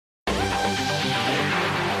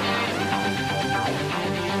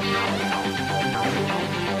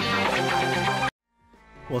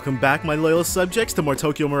Welcome back, my loyal subjects, to more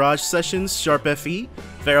Tokyo Mirage sessions. Sharp FE,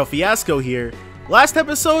 Pharaoh Fiasco here. Last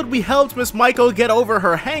episode, we helped Miss Maiko get over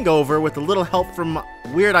her hangover with a little help from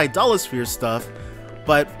weird idolosphere stuff,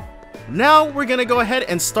 but now we're gonna go ahead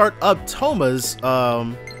and start up Touma's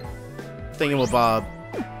thingamabob,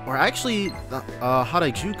 or actually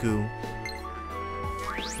Harajuku.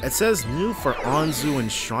 It says new for Anzu and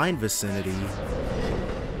Shrine vicinity.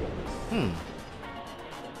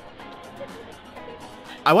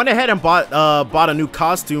 I went ahead and bought a new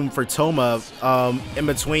costume for Touma in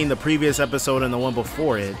between the previous episode and the one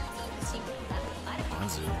before it.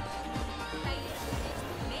 Anzu.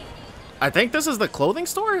 I think this is the clothing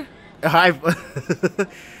store?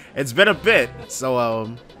 It's been a bit,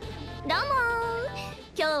 so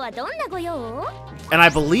and I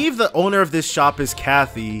believe the owner of this shop is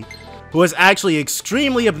Kathy, who is actually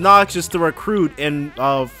extremely obnoxious to recruit in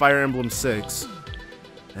Fire Emblem 6.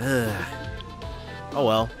 Ugh. Oh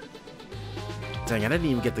well. Dang, I didn't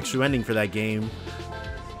even get the true ending for that game.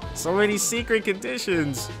 So many secret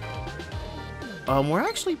conditions. We're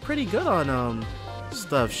actually pretty good on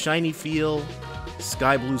stuff. Shiny Feel,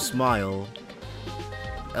 Sky Blue Smile.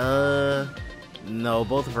 No,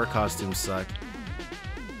 both of her costumes suck.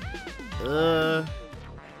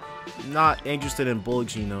 Not interested in Bull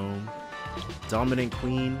Genome. Dominant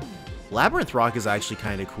Queen. Labyrinth Rock is actually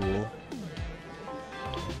kind of cool.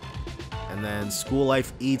 And then School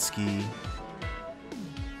Life Itsuki.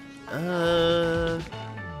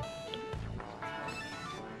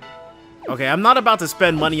 Okay, I'm not about to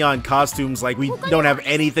spend money on costumes like we don't have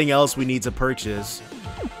anything else we need to purchase.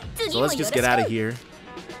 So let's just get out of here.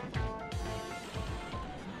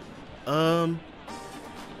 So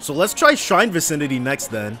let's try Shrine Vicinity next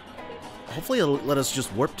then. Hopefully it'll let us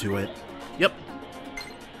just warp to it. Yep.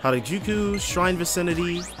 Harajuku, Shrine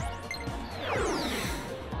Vicinity.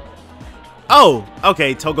 Oh,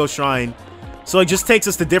 okay, Togo Shrine. So it just takes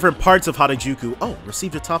us to different parts of Harajuku. Oh,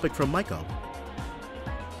 received a topic from Maiko.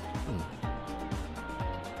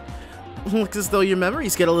 Looks as though your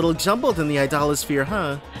memories get a little jumbled in the idolosphere,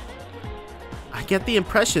 huh? I get the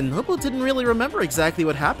impression Nobu didn't really remember exactly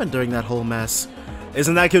what happened during that whole mess.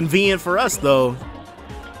 Isn't that convenient for us, though?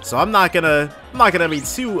 So I'm not gonna be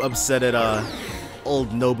too upset at old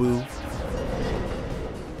Nobu.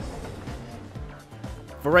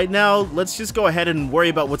 But right now, let's just go ahead and worry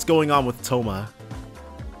about what's going on with Touma.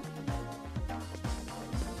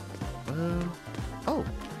 Oh,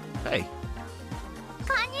 hey.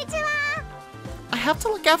 Konnichiwa. I have to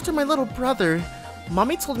look after my little brother.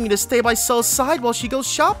 Mommy told me to stay by Cell's side while she goes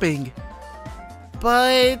shopping.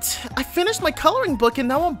 But I finished my coloring book and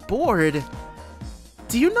now I'm bored.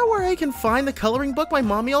 Do you know where I can find the coloring book my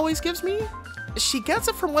mommy always gives me? She gets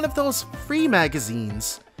it from one of those free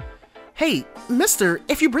magazines. Hey, mister,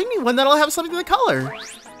 if you bring me one, then I'll have something to color.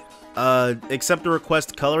 Accept the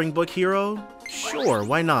request coloring book, hero? Sure,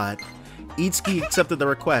 why not? Itsuki accepted the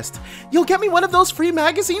request. You'll get me one of those free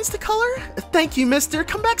magazines to color? Thank you, mister.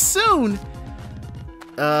 Come back soon.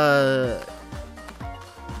 The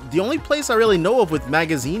only place I really know of with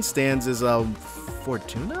magazine stands is,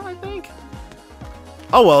 Fortuna, I think?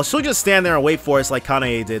 Oh well, she'll just stand there and wait for us like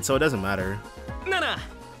Kanae did, so it doesn't matter. Nana!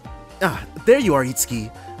 Ah, there you are,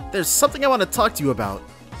 Itsuki. There's something I want to talk to you about.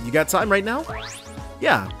 You got time right now?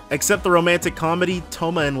 Yeah, except the romantic comedy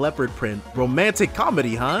Touma and Leopard Print. Romantic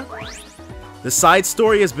comedy, huh? The side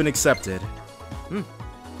story has been accepted.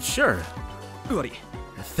 Sure.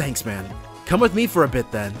 Thanks, man. Come with me for a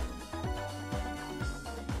bit, then.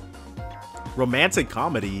 Romantic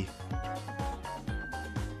comedy?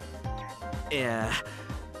 Yeah,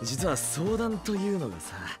 実は相談というのが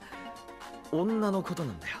さ、女のこと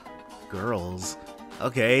なんだよ。Girls.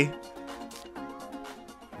 Okay.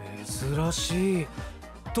 珍しい。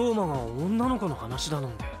トーマが女の子の話だな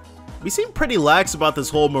んて。We seem pretty lax about this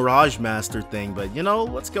whole Mirage Master thing, but you know,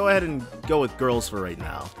 let's go ahead and go with girls for right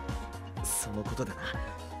now. そのことでな、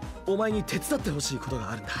お前に手伝ってほしいことが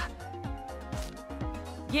あるんだ。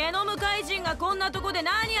ゲノム怪人がこんなとこで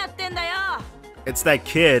何やってんだよ。It's that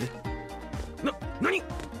kid. 何？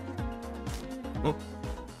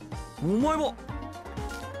お前も。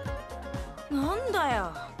なんだ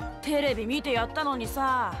よ。テレビ見てやったのに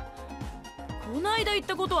さ。こないだ言っ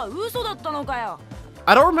たことは嘘だったのかよ。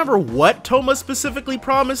I don't remember what Touma specifically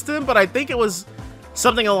promised him, but I think it was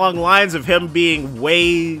something along the lines of him being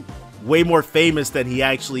way more famous than he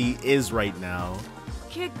actually is right now.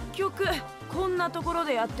 結局こんなところ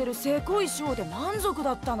でやってるせこいショーで満足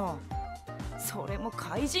だったの。それも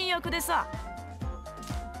怪人役でさ。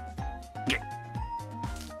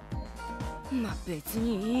まあ別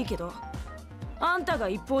にいいけど、あんたが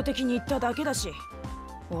一方的に言っただけだし、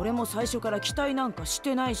俺も最初から期待なんかし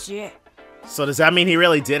てないし。 So does that mean he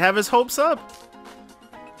really did have his hopes up?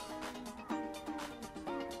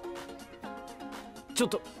 ちょっ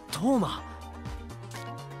とトーマ。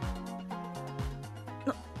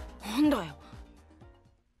なんだよ、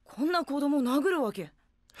こんな子供殴るわけ。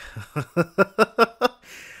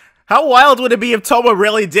How wild would it be if Touma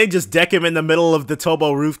really did just deck him in the middle of the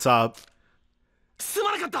Tobo rooftop? す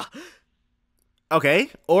まなかった。 Okay,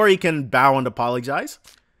 or he can bow and apologize.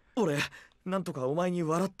 俺なんとかお前に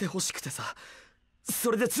笑ってほしくてさ、そ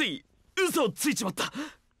れでつい嘘をついちまった。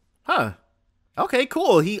 Huh. Okay,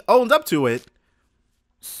 cool. He owned up to it.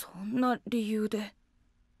 そんな理由で。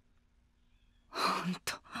あん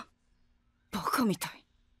たバカみたい。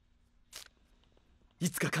い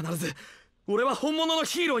つか必ず俺は本物の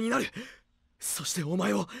ヒーローになる。そしてお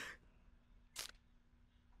前を。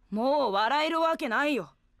もう笑えるわけない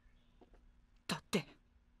よ。だって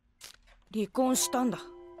離婚したんだ、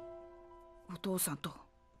お父さんと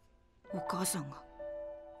お母さんが。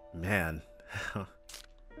 Man.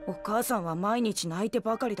 お母さんは毎日泣いて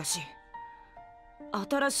ばかりだし、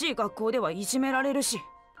新しい学校ではいじめられるし。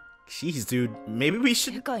 Jeez, dude. Maybe we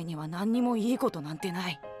世 should. 界には何にもいいことなんてな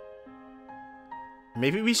い。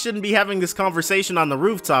 Maybe we shouldn't be having this conversation on the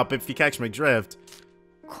rooftop if you catch my drift.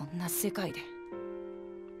 こんな世界で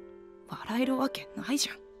笑えるわけないじ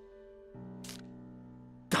ゃん。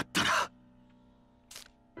だっ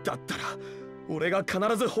たら俺が必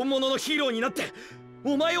ず本物のヒーローになって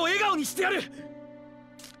お前を笑顔にしてやる。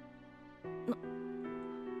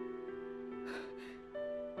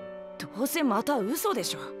どうせまた嘘で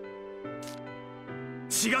しょ。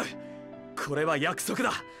違う、これは約束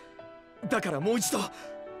だ。だからもう一度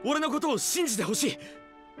俺のことを信じてほし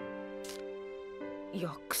い。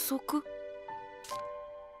約束？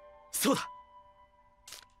そうだ。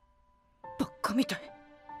ばっかみたい。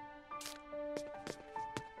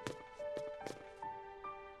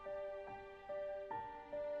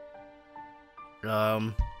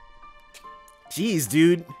Jeez,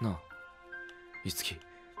 dude. なあ、いつき。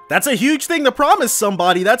 That's a huge thing to promise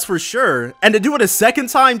somebody, that's for sure. And to do it a second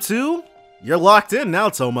time, too? You're locked in now,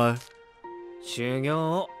 Touma. 修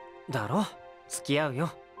行だろ。付き合う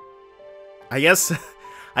よ。I guess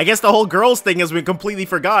the whole girls thing has been completely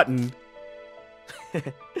forgotten.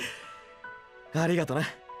 ありがとな。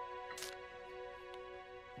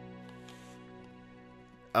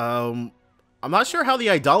I'm not sure how the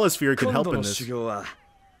idolosphere can 今 help 度 in の this. 修行は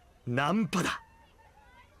ナンパだ。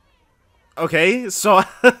 Okay, so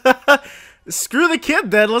screw the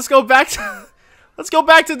kid then. Let's go back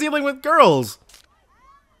to dealing with girls.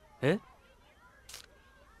 え？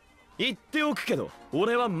言っておくけど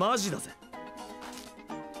俺はマジだぜ。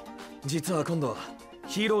実は今度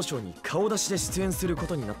ヒーローショーに顔出しで出演するこ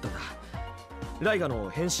とになったんだ。ライガの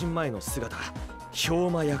変身前の姿、ヒョウ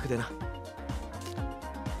マ役でな。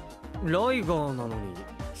ライガーなのに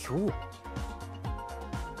ヒョウ。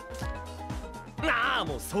ああ、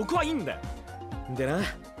もうそこはいいんだよ。でな、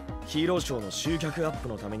ヒーローショーの集客アップ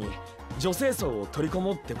のために女性層を取り込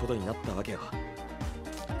もうってことになったわけよ。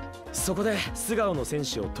そこで素顔の戦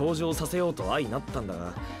士を登場させようと相なったんだ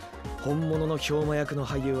が、本物のヒョウマ役の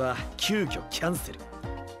俳優は急遽キャンセル。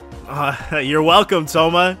You're welcome,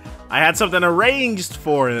 Touma. I had something arranged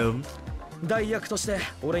for him. 代役として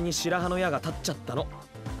俺に白羽の矢が立っちゃったの。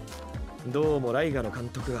どうもライガの監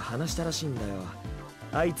督が話したらしいんだよ。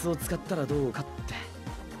あいつを使ったらどうかって。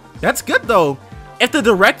 That's good though. If the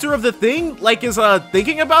director of the thing is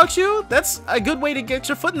thinking about you, that's a good way to get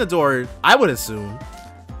your foot in the door, I would assume.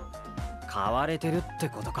 買われてるって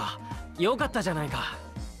ことか。よかったじゃないか。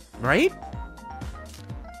Right?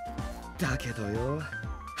 だけどよ、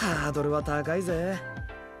ハードルは高いぜ。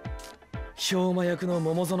ヒョウマ役の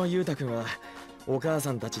桃園裕太君はお母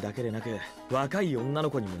さんたちだけでなく若い女の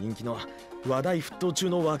子にも人気の話題沸騰中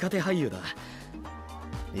の若手俳優だ。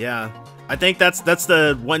 Yeah, I think that's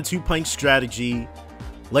the 1-2 punch strategy.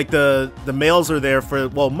 Like the males are there for,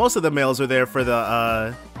 well, most of the males are there for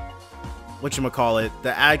the whatchamacallit,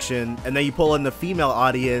 the action, and then you pull in the female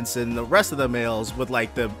audience and the rest of the males with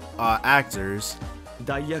like the actors.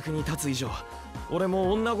 代役に立つ以上、俺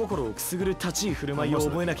も女心をくすぐる立ち居振る舞いを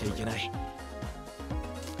覚えなきゃいけない。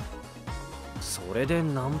それで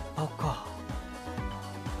ナンパか。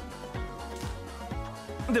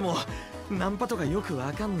でもナンパとかよく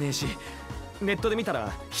わかんねえし、ネットで見た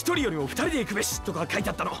ら一人よりも二人で行くべしとか書いて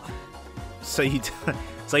あったの。So you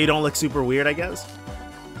don't look super weird, I guess.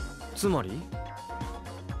 つまり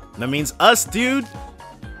That means us, dude.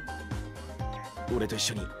 俺と一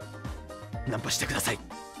緒にナンパしてください。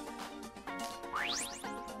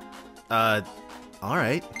All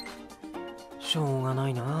right. しょうがな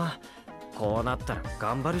いな。こうなったら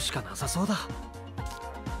頑張るしかなさそうだ。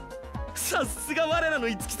さすが我らの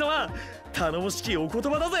五木様、頼もしきお言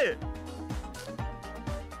葉だぜ。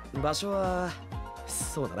場所は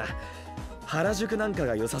そうだな、原宿なんか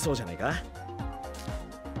が良さそうじゃないか。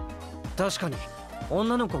確かに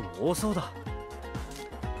女の子も多そうだ。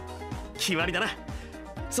決まりだな。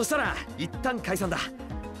そしたら一旦解散だ。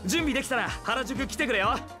準備できたら原宿来てくれ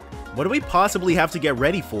よ。 What do we possibly have to get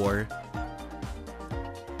ready for?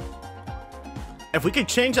 If we could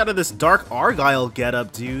change out of this dark Argyle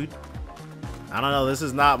getup, dude. I don't know, this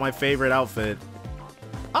is not my favorite outfit.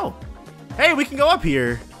 Oh, hey, we can go up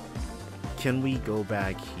here. Can we go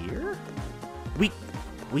back here? We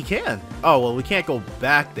can. Oh, well, we can't go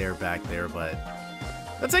back there, but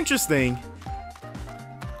that's interesting.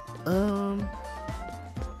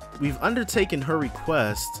 We've undertaken her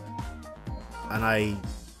request, and I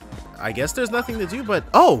guess there's nothing to do but,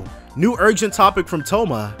 oh, new urgent topic from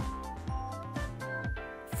Touma.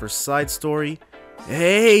 For side story,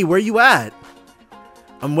 hey, where you at?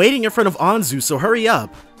 I'm waiting in front of Anzu, so hurry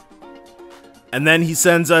up. And then he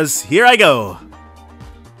sends us, here I go.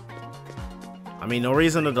 I mean, no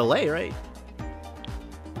reason to delay, right?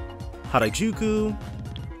 Harajuku,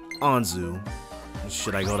 Anzu.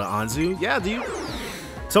 Should I go to Anzu? Yeah, dude.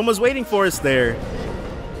 Someone's waiting for us there.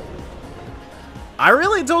 I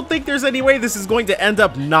really don't think there's any way this is going to end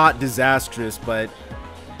up not disastrous, but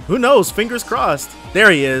who knows? Fingers crossed. There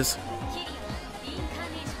he is.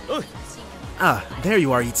 Ah, there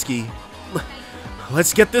you are, Itsuki.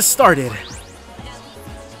 Let's get this started.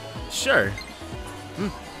 Sure.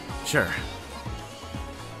 Sure.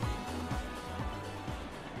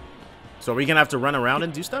 So are we gonna have to run around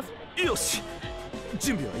and do stuff?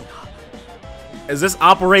 Is this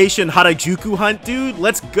Operation Harajuku Hunt, dude?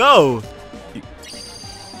 Let's go!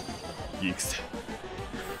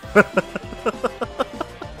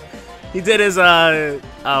 He did his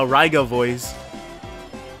Raiga voice.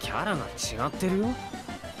 キャラが違ってるよ。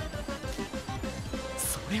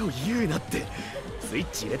それを言うなって。スイッ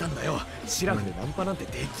チ入れたんだよ。シラフでナンパなんて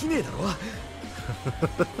できねえだろ。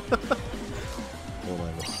お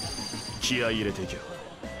前も気合い入れていけよ。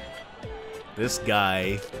This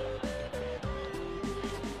guy.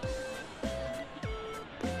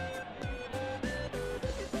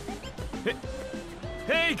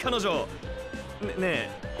 Hey, 彼女。ねえ、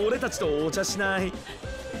俺たちとお茶しない？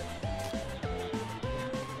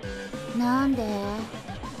なんで？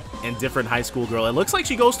 Indifferent high school girl. It looks like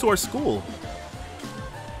she goes to our school.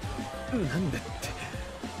 なんでって。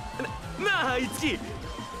なあ、いつき。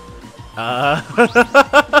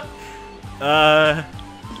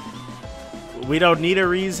We don't need a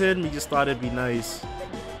reason. We just thought it'd be nice.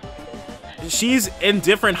 She's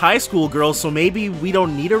indifferent high school girl, so maybe we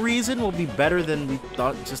don't need a reason. Will be better than we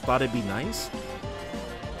thought. Just thought it'd be nice.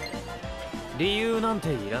 理由なん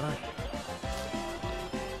ていらない。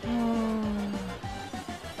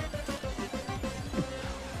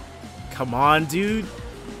Come on, dude.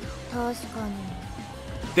 確かに。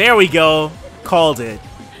 There we go. Called it.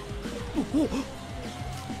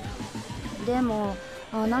 でも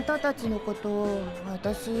あなたたちのこと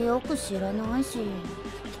私よく知らないし。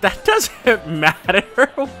That doesn't matter.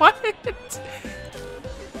 What?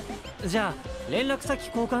 じゃあ連絡先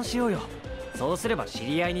交換しようよ。そうすれば知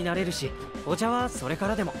り合いになれるし、お茶はそれか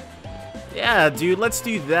らでも。Yeah, dude. Let's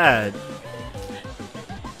do that.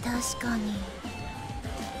 確かに。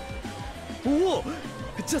おお、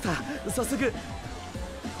じゃあさ、早速。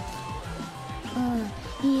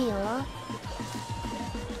いいよ。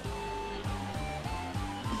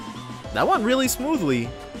That went really smoothly.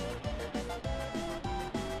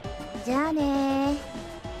 じゃあね。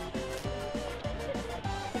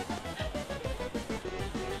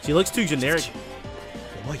 She looks too generic.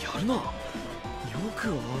 お前やるな。よくあ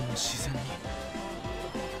の自然に。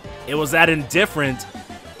It was that indifferent.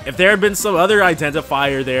 If there had been some other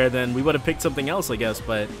identifier there, then we would have picked something else, I guess.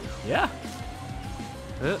 But yeah.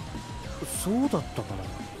 え、そうだったかな。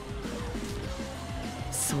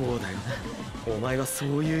そうだよな。お前はそ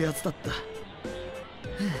ういうやつだった。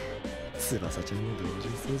翼ちゃんも同情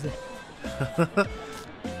するぜ。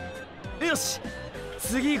よし、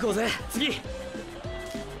次行こうぜ。次。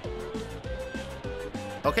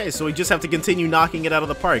Okay, so we just have to continue knocking it out of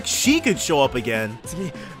the park. She could show up again.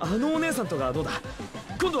 次、あのお姉さんとかどうだ。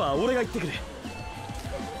今度は俺が行ってくる。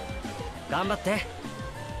頑張って。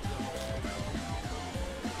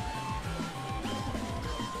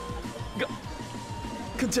こ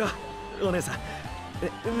んにちは、お姉さん。ね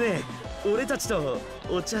え、俺たちと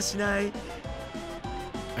お茶しない？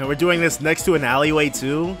 And we're doing this next to an alleyway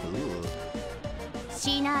too?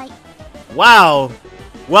 しない。 Wow.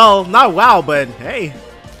 Well, not wow, but hey.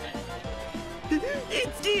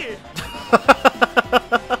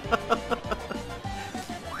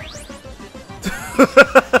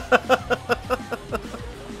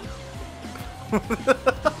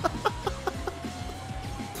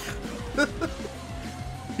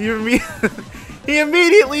 He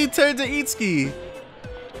immediately turned to Itsuki.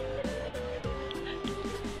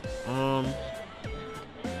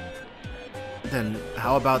 Then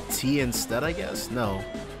how about T instead, I guess? No.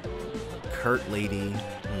 Kurt lady.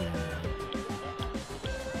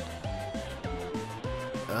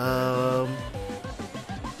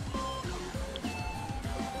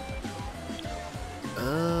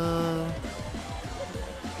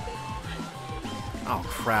 Oh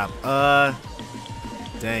crap.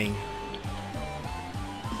 Dang.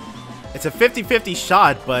 It's a 50-50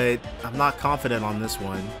 shot, but I'm not confident on this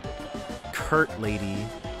one. Kurt lady.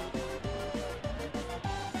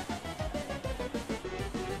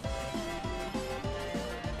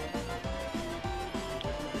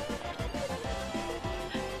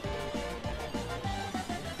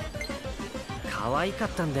 Kawaiii 愛かっ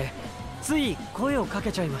たんでつい声をか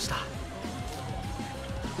けちゃいました。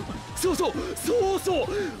そうそうそうそう、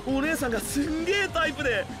お姉さんがすんげえタイプ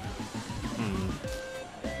で。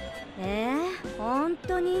本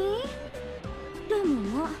当に？でも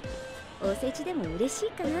まあ、おせちでも嬉し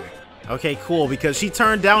いかな。Okay, cool, because she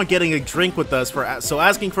turned down getting a drink with us so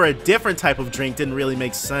asking for a different type of drink didn't really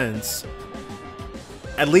make sense.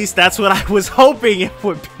 At least that's what I was hoping it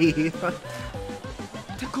would be.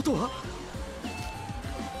 ってことは？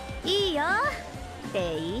いいよっ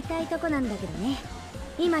て言いたいとこなんだけどね。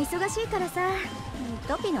今忙しいからさ、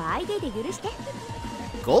トピの ID で許して。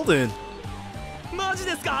Golden. マジ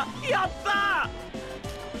ですか？やった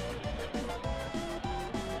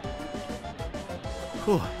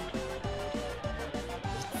ー。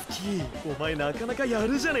Itsuki、お前なかなかや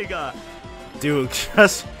るじゃねえか。Dude,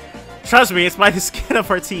 trust me, it's by the skin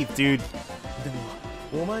of our teeth, dude. で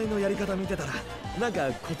もお前のやり方見てたらなん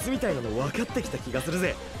かコツみたいなの分かってきた気がする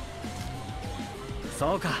ぜ。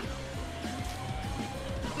そうか。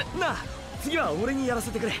なあ、次は俺にやら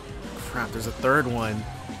せてくれ。Crap, there's a third one.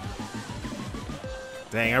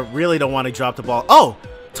 Dang, I really don't want to drop the ball. Oh!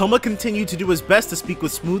 Touma continued to do his best to speak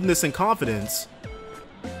with smoothness and confidence.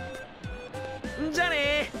 じゃあ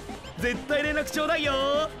ね、絶対連絡ちょうだいよ。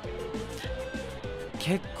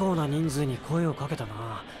結構な人数に声をかけた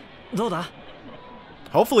な。どうだ？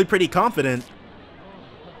 Hopefully pretty confident.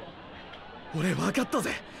 俺分かった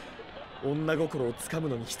ぜ。女心をつかむ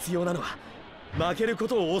のに必要なのは負けるこ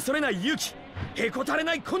とを恐れない勇気、へこたれ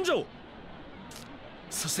ない根性、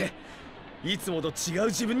そしていつもと違う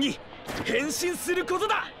自分に変身すること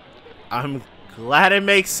だ。 I'm glad it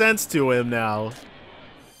makes sense to him now.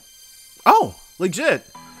 Oh, legit.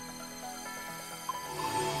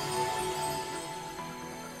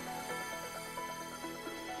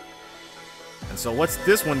 And so what's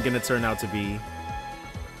this one gonna turn out to be?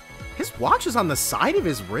 His watch is on the side of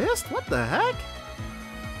his wrist? What the heck?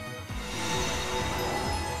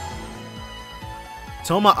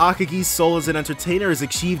 Touma Akagi's soul as an entertainer has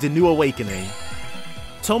achieved a new awakening.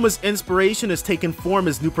 Touma's inspiration has taken form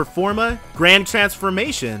as new performer, grand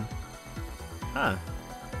transformation. Huh.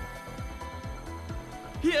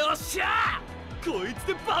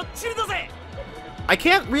 I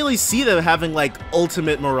can't really see them having like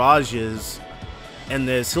ultimate mirages in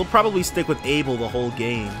this. He'll probably stick with Abel the whole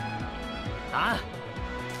game. Ah.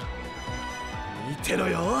 見てろ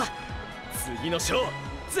よ。次のショー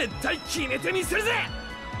絶対決めてみせるぜ。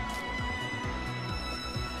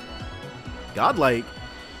Godlike.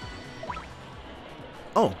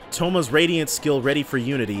 Oh, Touma's radiant skill ready for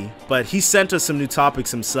Unity, but he sent us some new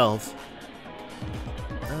topics himself.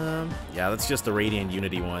 Yeah, that's just the Radiant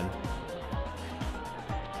Unity one.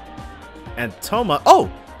 And Touma.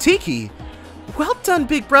 Oh, Tiki. Well done,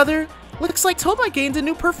 big brother. Looks like Touma gained a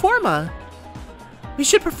new performa. We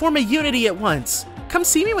should perform a Unity at once. Come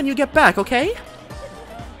see me when you get back, okay?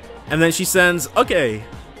 And then she sends, okay.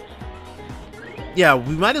 Yeah,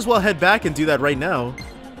 we might as well head back and do that right now.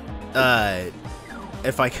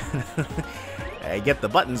 If I can I get the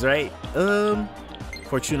buttons right.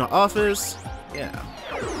 Fortuna offers. Yeah.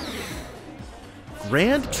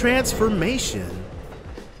 Grand transformation.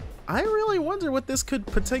 I really wonder what this could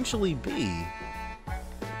potentially be.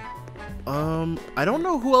 I don't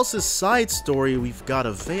know who else's side story we've got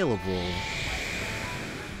available.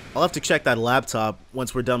 I'll have to check that laptop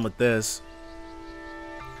once we're done with this.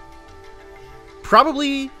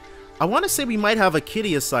 Probably, I want to say we might have a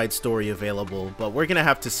Kidia side story available, but we're gonna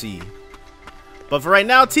have to see. But for right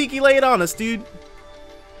now, Tiki, lay it on us, dude.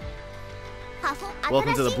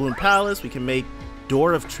 Welcome to the Bloom Palace. We can make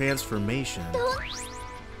Door of Transformation.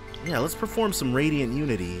 Yeah, let's perform some Radiant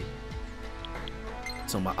Unity.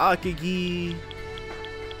 Touma Akagi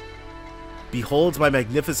beholds my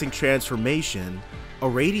magnificent transformation, a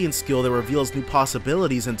radiant skill that reveals new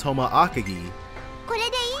possibilities in Touma Akagi.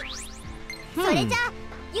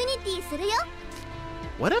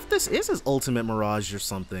 What if this is his ultimate Mirage or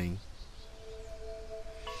something?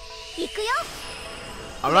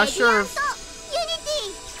 I'm not sure if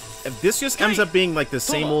this just ends up being like the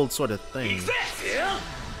same old sort of thing.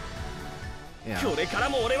 Yeah.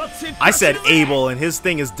 I said Abel, and his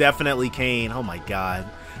thing is definitely Cain. Oh my god.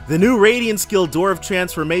 The new Radiant skill, Door of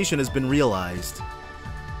Transformation, has been realized.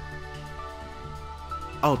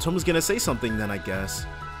 Oh, Touma's gonna say something then, I guess.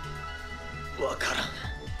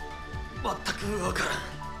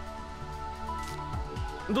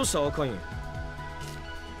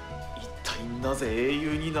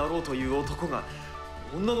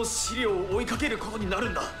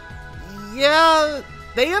 Yeah,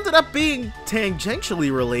 they ended up being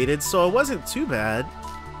tangentially related, so it wasn't too bad.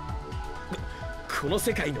 この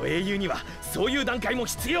世界の英雄にはそういう段階も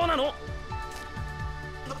必要なの。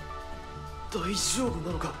大丈夫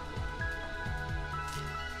なのか。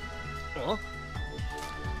本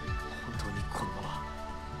当にこのまま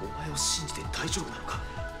お前を信じて大丈夫なのか。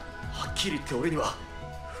はっきり言って俺には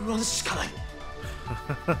不安しかない。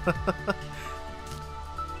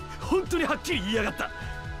本当にはっきり言いやがった。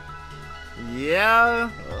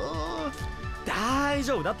Yeah. 大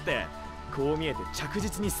丈夫だって。こう見えて着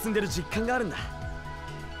実に進んでる実感があるんだ。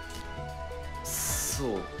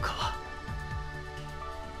そうか。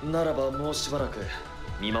ならばもうしばらく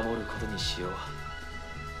見守ることにしよ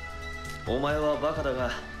う。お前はバカだが、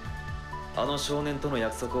あの少年との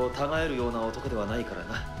約束をたがえるような男ではないから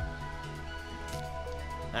な。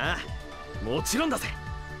ああ、もちろんだぜ。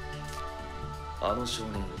あの少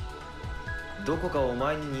年、どこかお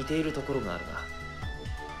前に似ているところがあるな。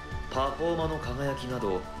パフォーマの輝きな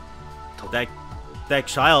ど。That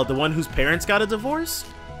child, the one whose parents got a divorce?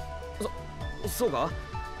 そうか。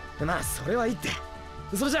まあそれはいいって。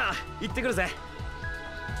それじゃあ行ってくるぜ。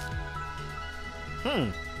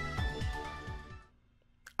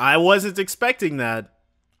I wasn't expecting that.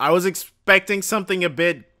 I was expecting something a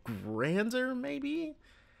bit grander, maybe?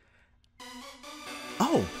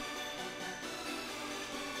 Oh.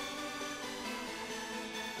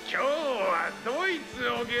 今日はドイツ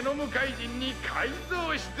をゲノム怪人に改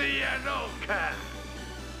造してやろうか。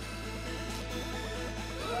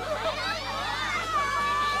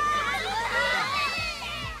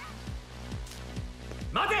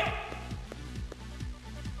待て！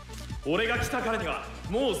俺が来たからには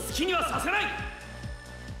もう好きにはさせない。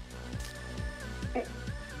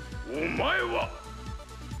お前は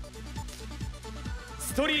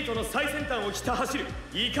ストリートの最先端をひた走る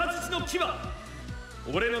イカズチの牙。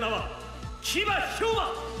俺の名はキバヒョウ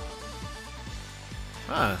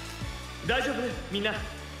マ。大丈夫みんな。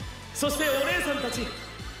そしてお姉さんたち。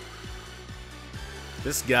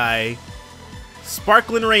This guy,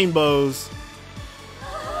 sparkling rainbows.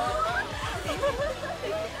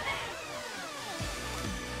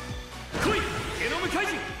 来い、ゲノム怪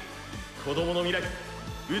人。子供の未来、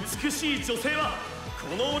美しい女性はこ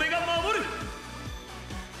の俺が守る。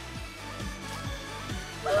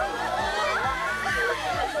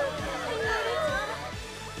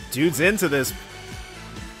Dude's into this.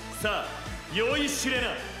 さあ、用意しれな。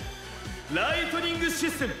ライトニング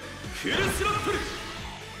システムフルスロットル。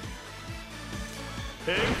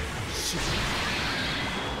変身。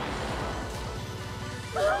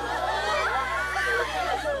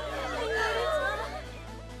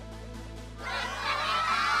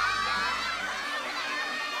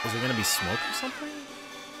Is there gonna be smoke or something?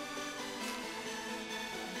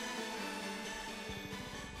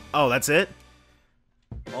 Oh, that's it?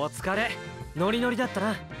 お疲れ。ノリノリだった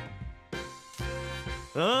な。あ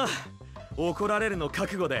あ、怒られるの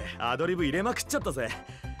覚悟でアドリブ入れまくっちゃったぜ。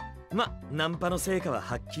ま、ナンパの成果は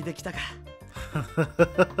発揮できたか。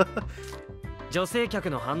女性客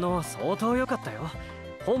の反応は相当良かったよ。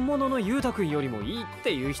本物のユウタ君よりもいいっ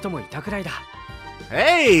ていう人もいたくらいだ。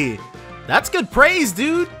Hey, that's good praise,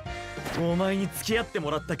 dude. お前に付き合っても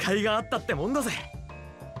らった甲斐があったってもんだぜ。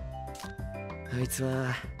あいつ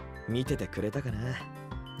は見ててくれたかな。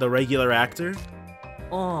The regular actor?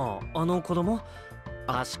 ああ、あの子供？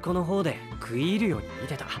端っこの方で食い入るように見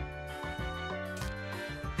てた。そっ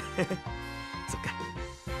か。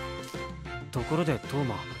ところでトー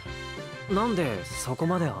マ、なんでそこ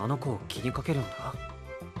まであの子を気にかけるんだ？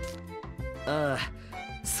ああ、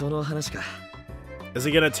その話か。Is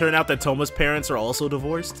it gonna turn out that Toma's parents are also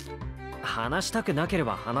divorced? 話したくなけれ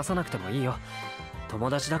ば話さなくてもいいよ。友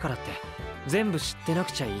達だからって全部知ってな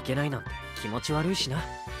くちゃいけないなんて気持ち悪いしな。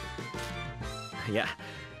いや、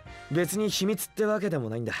別に秘密ってわけでも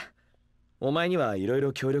ないんだ。お前にはいろい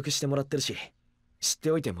ろ協力してもらってるし、知っ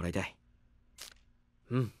ておいてもらいたい。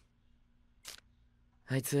うん。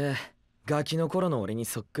あいつ、ガキの頃の俺に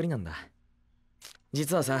そっくりなんだ。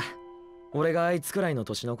実はさ、俺があいつくらいの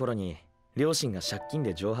年の頃に、両親が借金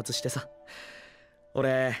で蒸発してさ。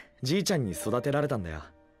俺、じいちゃんに育てられたんだよ。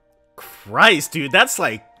Christ, dude, that's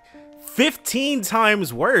like 15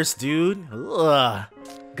 times worse, dude. Ugh.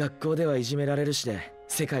 学校ではいじめられるしで、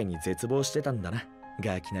世界に絶望してたんだな、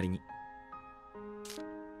ガキなりに。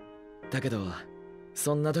だけど、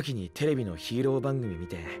そんな時にテレビのヒーロー番組見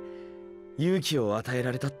て、勇気を与え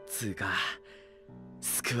られたっつうか、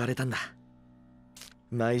救われたんだ。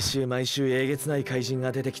毎週毎週えげつない怪人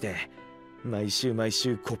が出てきて、毎週毎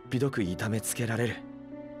週こっぴどく痛めつけられる。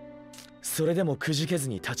それでもくじけず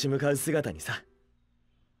に立ち向かう姿にさ。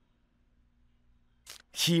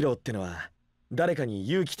ヒーローってのは、誰かに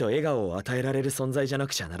勇気と笑顔を与えられる存在じゃな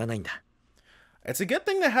くちゃならないんだ。It's a good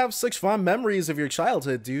thing to have such fond memories of your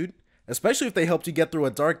childhood, dude. Especially if they helped you get through a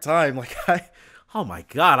dark time. Like, oh my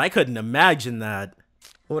god, I couldn't imagine that.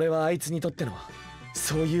 俺はあいつにとっての、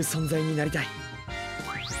そういう存在になりたい。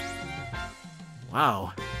Wow.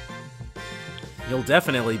 You'll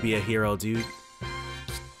definitely be a hero, dude.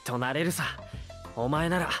 となれるさ。お前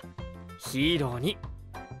ならヒーローに。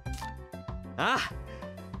あ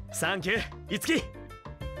あ、サンキュー、いつき。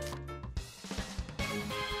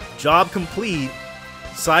Job complete.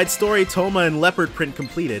 Side story Touma and Leopard Print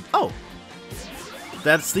completed. Oh,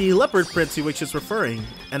 that's the Leopard Print to which it's referring,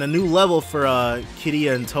 and a new level for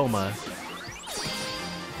Kiria and Touma.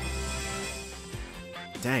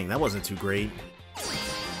 Dang, that wasn't too great.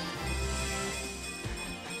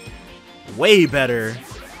 Way better.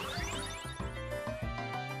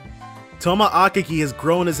 Touma Akagi has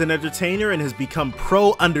grown as an entertainer and has become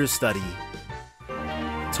pro understudy.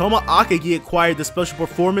 Touma Akagi acquired the special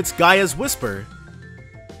performance Gaia's Whisper.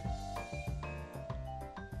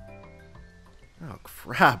 Oh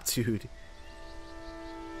crap, dude.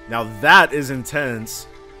 Now that is intense.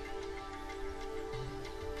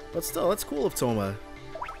 But still, that's cool of Touma.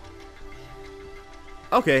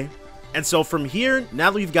 Okay, and so from here,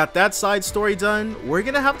 now that we've got that side story done, we're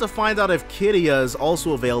gonna have to find out if Kiria is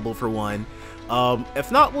also available for one.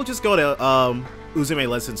 If not, we'll just go to Uzume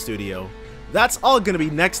Lesson Studio. That's all gonna be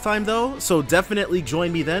next time though, so definitely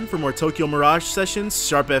join me then for more Tokyo Mirage sessions,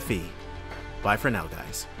 Sharp FE. Bye for now,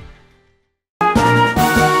 guys.